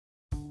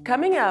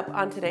Coming up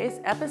on today's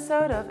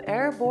episode of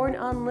Airborne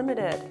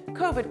Unlimited,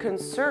 COVID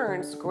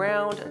concerns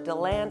ground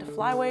DeLand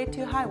Flyway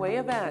to highway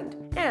event,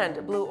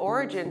 and Blue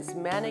Origin's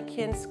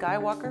mannequin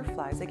Skywalker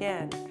flies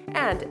again,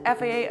 and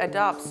FAA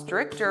adopts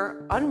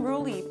stricter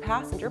unruly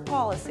passenger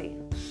policy.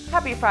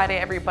 Happy Friday,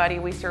 everybody.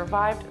 We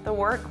survived the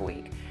work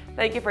week.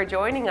 Thank you for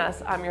joining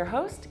us. I'm your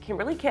host,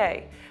 Kimberly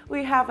Kay.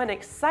 We have an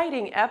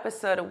exciting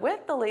episode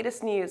with the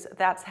latest news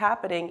that's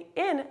happening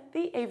in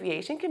the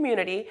aviation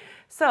community.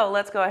 So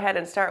let's go ahead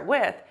and start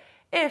with,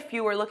 if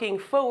you were looking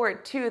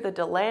forward to the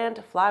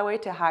DeLand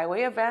Flyway to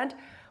Highway event,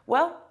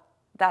 well,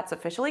 that's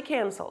officially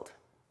canceled.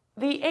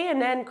 The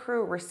ANN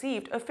crew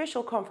received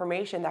official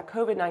confirmation that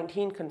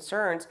COVID-19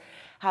 concerns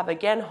have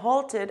again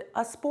halted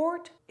a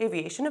sport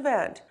aviation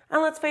event.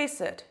 And let's face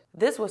it,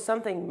 this was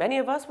something many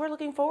of us were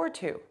looking forward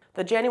to.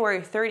 The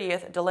January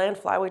 30th DeLand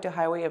Flyway to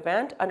Highway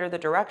event, under the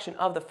direction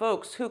of the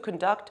folks who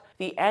conduct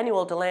the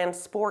annual DeLand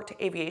Sport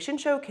Aviation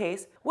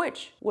Showcase,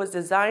 which was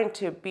designed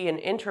to be an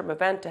interim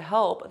event to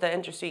help the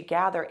industry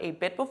gather a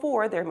bit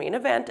before their main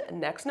event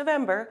next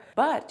November,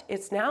 but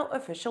it's now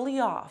officially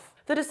off.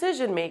 The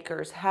decision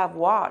makers have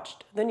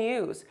watched the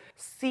news,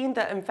 seen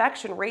the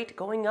infection rate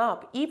going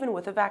up even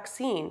with a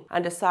vaccine,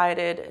 and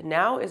decided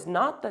now is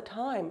not the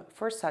time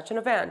for such an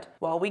event.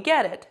 While we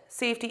get it,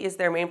 safety is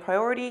their main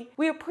priority,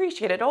 we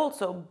appreciate it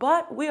also,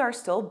 but we are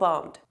still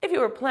bummed. If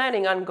you were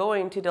planning on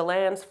going to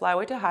DeLand's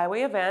Flyway to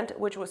Highway event,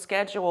 which was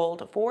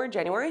scheduled for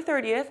January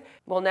 30th,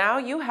 well, now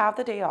you have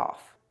the day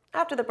off.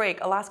 After the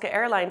break, Alaska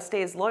Airlines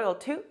stays loyal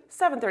to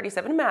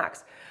 737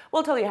 MAX.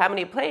 We'll tell you how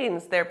many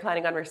planes they're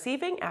planning on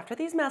receiving after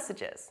these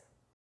messages.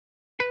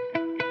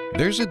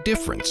 There's a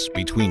difference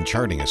between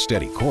charting a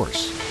steady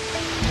course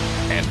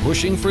and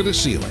pushing for the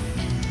ceiling.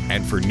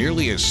 And for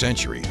nearly a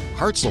century,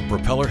 Hartzell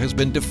Propeller has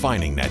been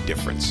defining that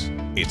difference.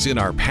 It's in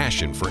our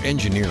passion for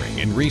engineering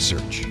and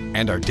research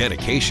and our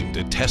dedication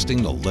to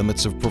testing the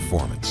limits of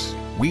performance.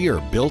 We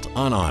are built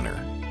on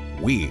honor.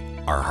 We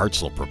are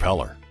Hartzell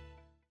Propeller.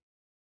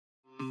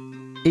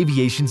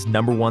 Aviation's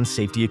 #1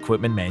 safety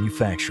equipment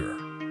manufacturer.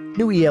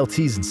 New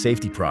ELTs and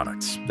safety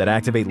products that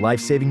activate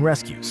life-saving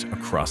rescues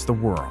across the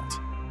world.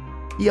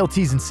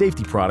 ELTs and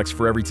safety products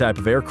for every type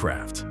of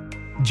aircraft.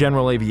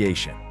 General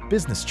aviation,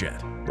 business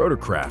jet,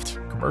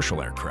 rotorcraft,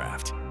 commercial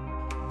aircraft.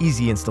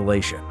 Easy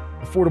installation,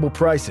 affordable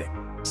pricing,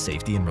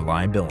 safety and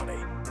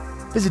reliability.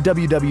 Visit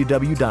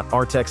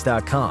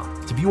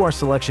www.artex.com to view our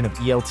selection of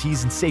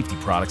ELTs and safety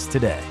products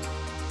today.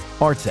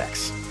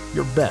 Artex,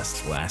 your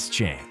best last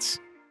chance.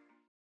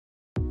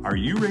 Are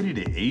you ready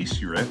to ace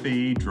your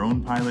FAA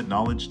drone pilot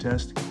knowledge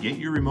test, get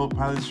your remote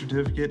pilot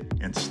certificate,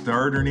 and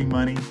start earning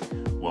money?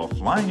 Well,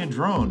 flying a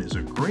drone is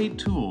a great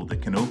tool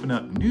that can open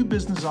up new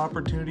business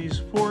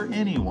opportunities for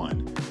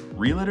anyone.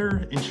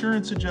 Realtor,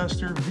 insurance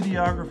adjuster,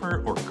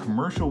 videographer, or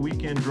commercial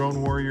weekend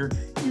drone warrior,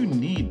 you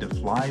need to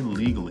fly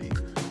legally.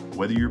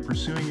 Whether you're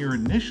pursuing your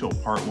initial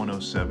Part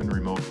 107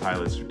 remote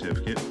pilot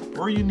certificate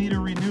or you need a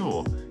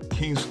renewal,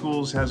 King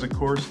Schools has a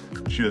course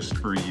just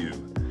for you.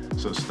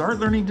 So start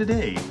learning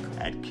today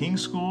at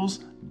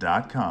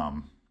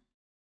kingschools.com.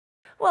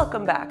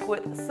 Welcome back.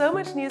 With so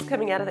much news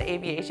coming out of the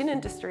aviation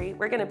industry,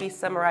 we're going to be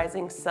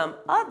summarizing some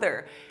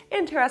other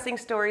interesting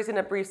stories in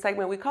a brief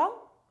segment we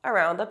call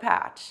Around the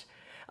Patch.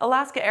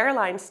 Alaska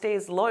Airlines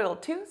stays loyal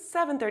to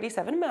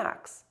 737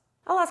 MAX.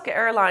 Alaska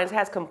Airlines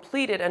has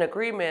completed an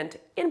agreement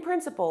in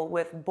principle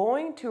with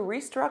Boeing to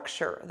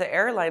restructure the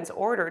airline's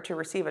order to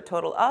receive a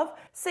total of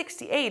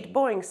 68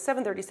 Boeing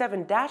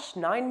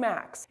 737-9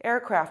 MAX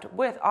aircraft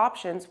with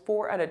options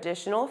for an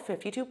additional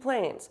 52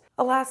 planes.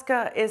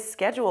 Alaska is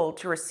scheduled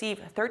to receive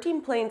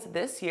 13 planes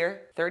this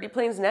year, 30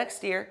 planes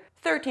next year,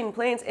 13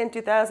 planes in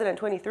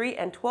 2023,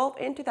 and 12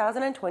 in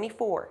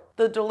 2024.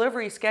 The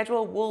delivery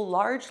schedule will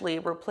largely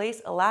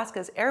replace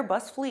Alaska's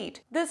Airbus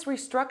fleet. This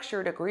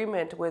restructured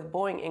agreement with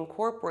Boeing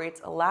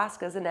incorporates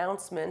Alaska's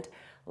announcement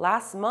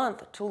last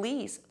month to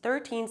lease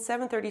 13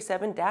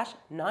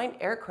 737-9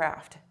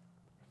 aircraft.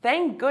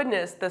 Thank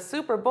goodness the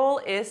Super Bowl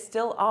is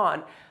still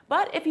on,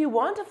 but if you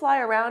want to fly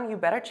around, you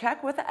better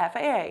check with the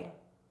FAA.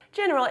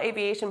 General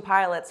aviation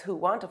pilots who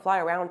want to fly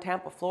around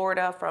Tampa,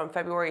 Florida from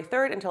February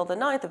 3rd until the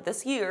 9th of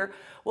this year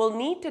will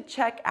need to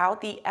check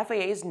out the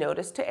FAA's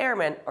Notice to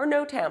Airmen, or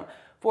NOTAM,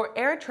 for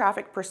air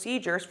traffic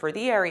procedures for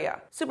the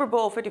area. Super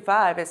Bowl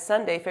 55 is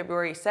Sunday,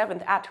 February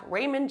 7th at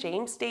Raymond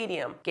James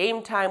Stadium.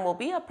 Game time will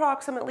be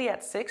approximately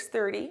at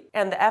 6:30,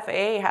 and the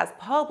FAA has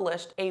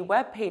published a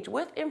webpage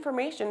with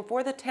information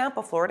for the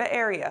Tampa, Florida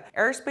area,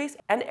 airspace,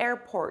 and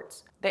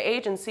airports. The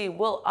agency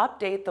will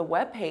update the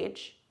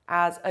webpage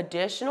as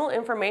additional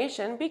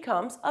information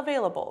becomes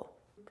available.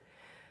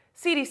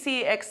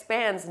 CDC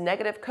expands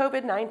negative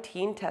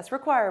COVID-19 test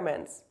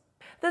requirements.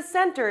 The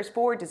Centers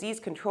for Disease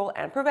Control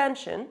and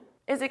Prevention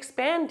is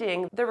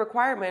expanding the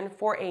requirement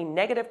for a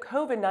negative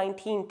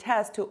COVID-19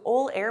 test to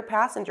all air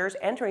passengers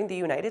entering the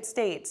United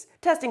States.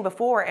 Testing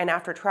before and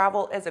after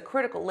travel is a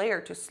critical layer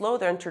to slow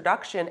the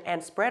introduction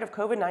and spread of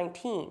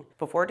COVID-19.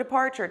 Before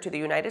departure to the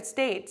United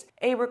States,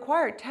 a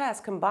required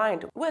test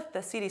combined with the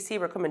CDC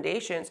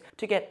recommendations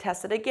to get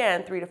tested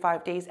again 3 to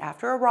 5 days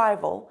after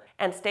arrival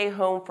and stay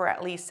home for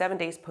at least 7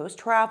 days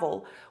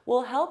post-travel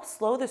will help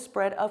slow the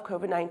spread of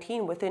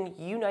COVID-19 within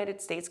United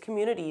States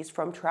communities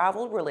from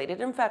travel-related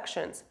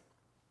infections.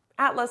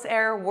 Atlas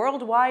Air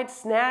Worldwide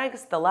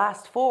snags the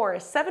last 4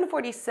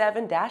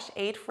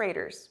 747-8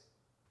 freighters.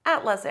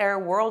 Atlas Air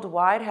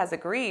Worldwide has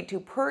agreed to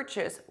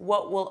purchase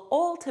what will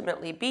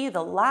ultimately be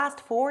the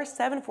last 4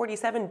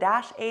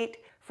 747-8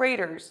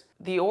 freighters.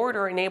 The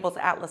order enables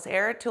Atlas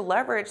Air to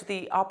leverage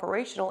the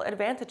operational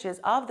advantages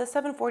of the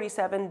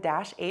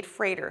 747-8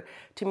 freighter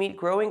to meet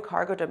growing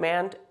cargo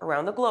demand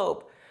around the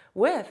globe,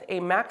 with a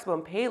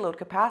maximum payload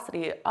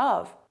capacity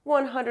of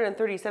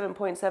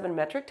 137.7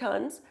 metric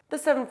tons. The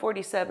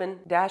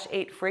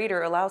 747-8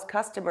 freighter allows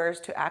customers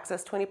to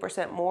access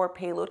 20% more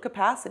payload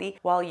capacity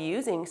while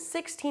using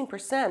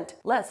 16%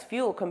 less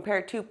fuel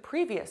compared to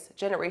previous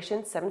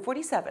generation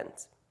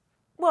 747s.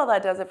 Well,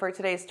 that does it for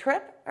today's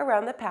trip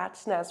around the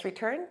patch. Now let's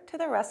return to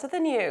the rest of the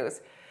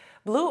news.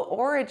 Blue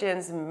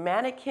Origin's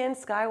mannequin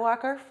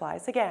Skywalker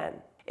flies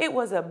again. It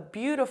was a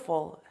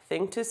beautiful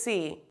thing to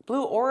see.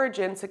 Blue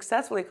Origin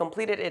successfully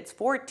completed its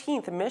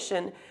 14th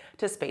mission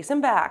to space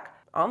and back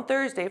on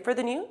Thursday for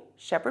the new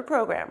Shepard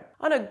program.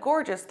 On a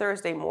gorgeous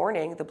Thursday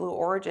morning, the Blue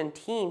Origin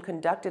team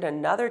conducted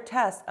another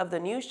test of the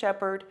new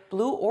Shepard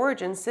Blue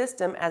Origin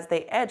system as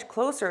they edge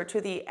closer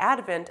to the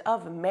advent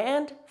of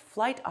manned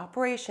flight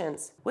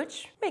operations,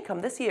 which may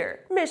come this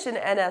year. Mission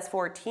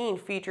NS-14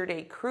 featured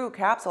a crew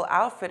capsule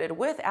outfitted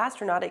with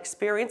astronaut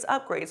experience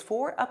upgrades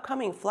for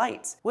upcoming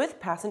flights, with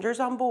passengers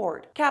on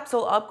board.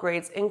 Capsule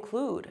upgrades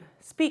include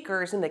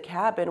speakers in the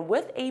cabin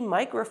with a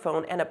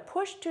microphone and a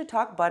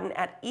push-to-talk button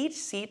at each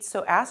seat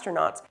so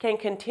astronauts can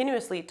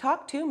continuously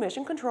talk to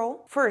mission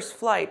control. First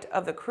flight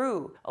of the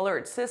crew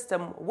alert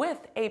system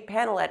with a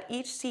panel at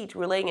each seat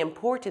relaying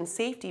important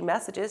safety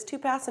messages to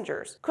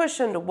passengers.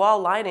 Cushioned wall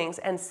linings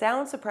and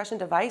sound suppression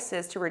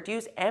devices to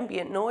reduce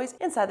ambient noise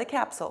inside the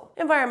capsule.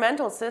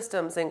 Environmental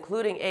systems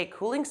including a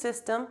cooling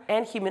system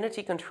and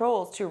humidity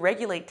controls to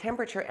regulate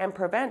temperature and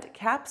prevent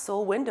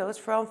capsule windows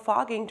from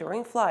fogging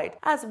during flight,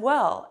 as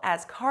well as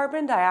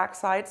carbon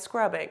dioxide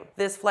scrubbing.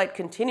 This flight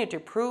continued to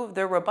prove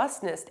the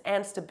robustness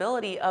and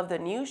stability of the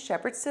new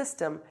Shepard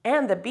system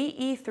and the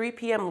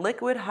BE-3PM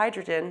liquid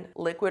hydrogen,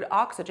 liquid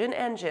oxygen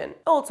engine.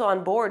 Also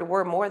on board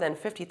were more than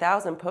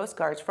 50,000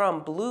 postcards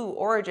from Blue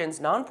Origin's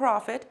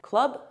nonprofit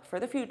Club for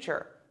the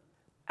Future.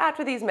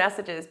 After these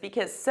messages,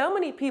 because so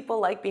many people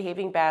like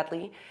behaving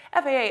badly,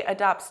 FAA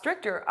adopts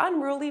stricter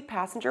unruly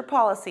passenger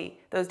policy.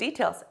 Those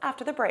details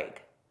after the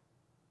break.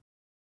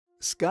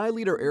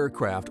 Skyleader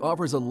Aircraft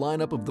offers a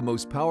lineup of the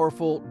most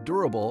powerful,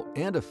 durable,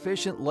 and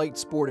efficient light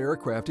sport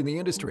aircraft in the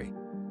industry.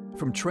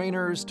 From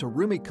trainers to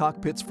roomy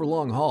cockpits for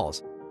long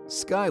hauls,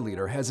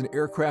 Skyleader has an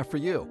aircraft for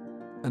you.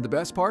 And the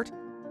best part?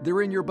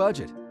 They're in your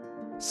budget.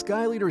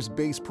 Skyleader's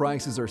base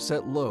prices are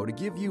set low to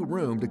give you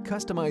room to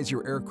customize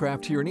your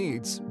aircraft to your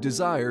needs,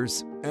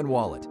 desires, and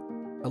wallet,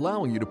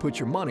 allowing you to put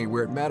your money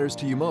where it matters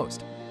to you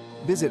most.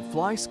 Visit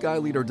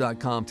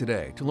flyskyleader.com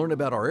today to learn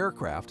about our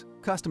aircraft,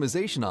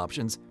 customization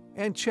options,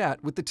 and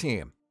chat with the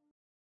team.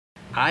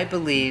 I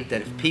believe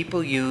that if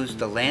people use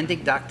the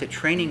landing doctor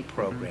training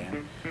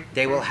program,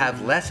 they will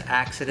have less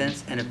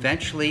accidents and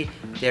eventually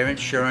their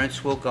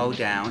insurance will go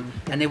down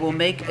and they will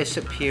make a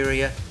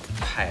superior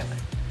pilot.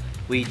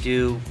 We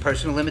do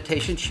personal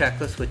limitation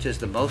checklists, which is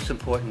the most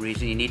important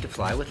reason you need to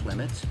fly with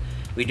limits.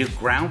 We do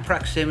ground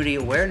proximity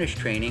awareness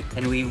training,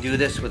 and we do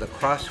this with a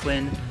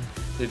crosswind.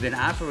 We've been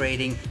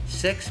operating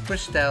 6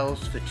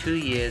 Bristells for 2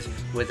 years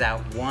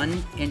without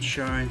one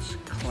insurance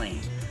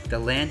claim. The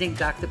landing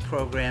doctor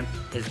program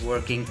is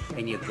working,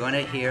 and you're going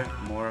to hear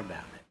more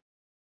about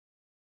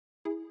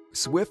it.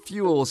 Swift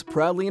Fuels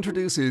proudly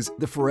introduces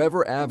the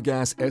Forever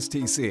Avgas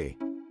STC.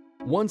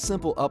 One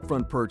simple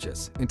upfront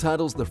purchase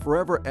entitles the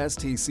Forever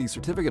STC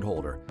certificate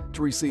holder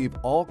to receive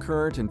all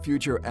current and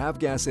future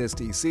Avgas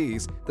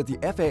STCs that the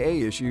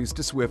FAA issues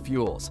to Swift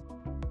Fuels.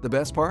 The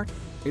best part?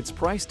 It's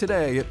priced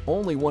today at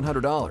only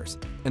 $100,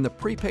 and the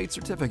prepaid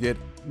certificate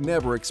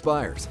never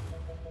expires.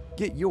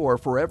 Get your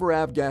Forever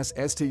Avgas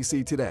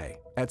STC today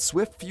at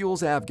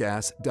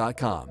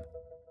swiftfuelsavgas.com.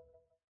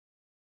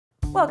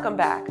 Welcome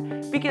back.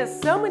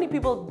 Because so many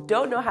people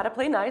don't know how to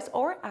play nice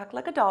or act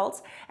like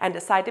adults and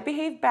decide to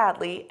behave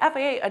badly,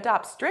 FAA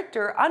adopts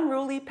stricter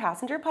unruly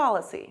passenger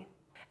policy.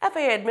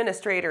 FAA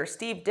Administrator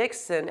Steve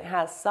Dickson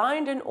has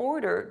signed an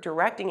order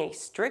directing a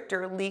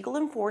stricter legal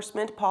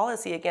enforcement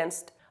policy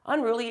against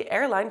unruly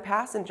airline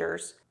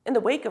passengers in the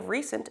wake of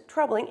recent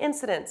troubling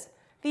incidents.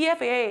 The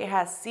FAA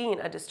has seen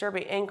a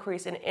disturbing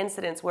increase in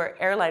incidents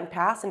where airline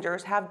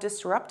passengers have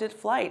disrupted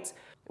flights,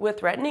 with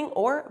threatening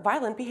or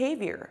violent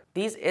behavior.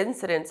 These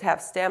incidents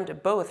have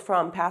stemmed both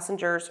from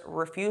passengers'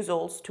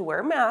 refusals to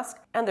wear masks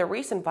and the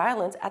recent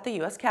violence at the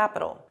U.S.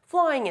 Capitol.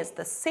 Flying is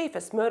the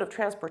safest mode of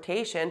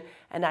transportation,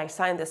 and I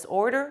signed this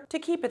order to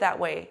keep it that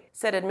way,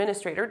 said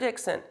Administrator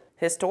Dickson.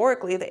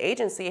 Historically, the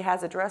agency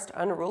has addressed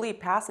unruly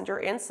passenger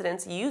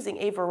incidents using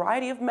a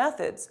variety of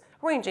methods,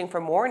 ranging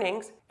from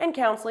warnings and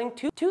counseling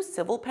to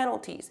civil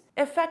penalties,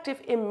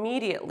 effective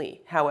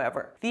immediately.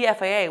 However, the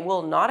FAA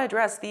will not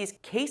address these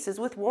cases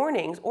with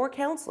warnings or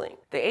counseling.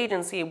 The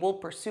agency will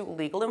pursue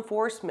legal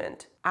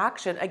enforcement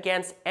action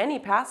against any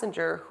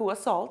passenger who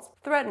assaults,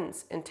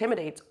 threatens,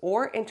 intimidates,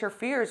 or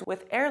interferes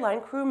with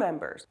airline crew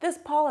members. This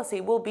policy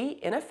will be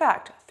in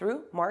effect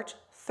through March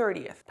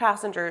 30th.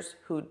 Passengers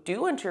who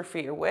do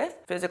interfere with,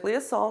 physically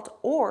assault,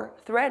 or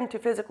threaten to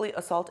physically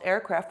assault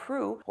aircraft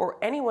crew or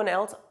anyone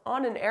else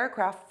on an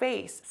aircraft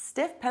face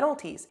stiff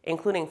penalties,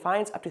 including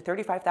fines up to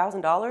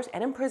 $35,000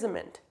 and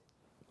imprisonment.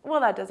 Well,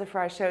 that does it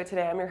for our show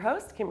today. I'm your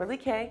host, Kimberly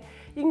Kay.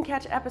 You can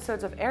catch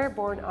episodes of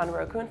Airborne on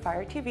Roku and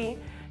Fire TV.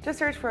 Just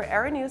search for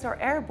Aero-News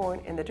or Airborne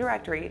in the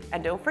directory.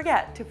 And don't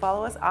forget to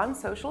follow us on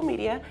social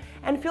media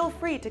and feel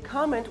free to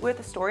comment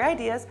with story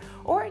ideas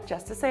or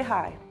just to say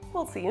hi.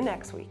 We'll see you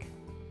next week.